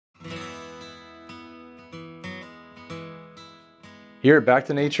Here at Back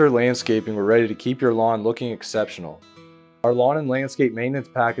to Nature Landscaping, we're ready to keep your lawn looking exceptional. Our lawn and landscape maintenance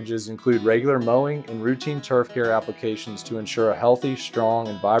packages include regular mowing and routine turf care applications to ensure a healthy, strong,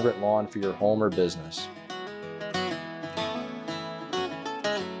 and vibrant lawn for your home or business.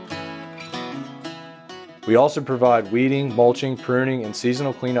 We also provide weeding, mulching, pruning, and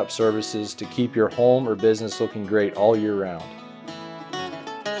seasonal cleanup services to keep your home or business looking great all year round.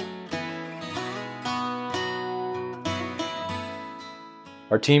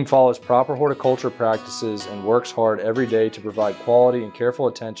 Our team follows proper horticulture practices and works hard every day to provide quality and careful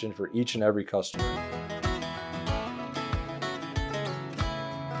attention for each and every customer.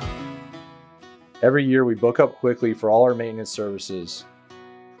 Every year we book up quickly for all our maintenance services.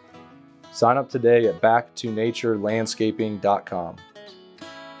 Sign up today at backtonaturelandscaping.com.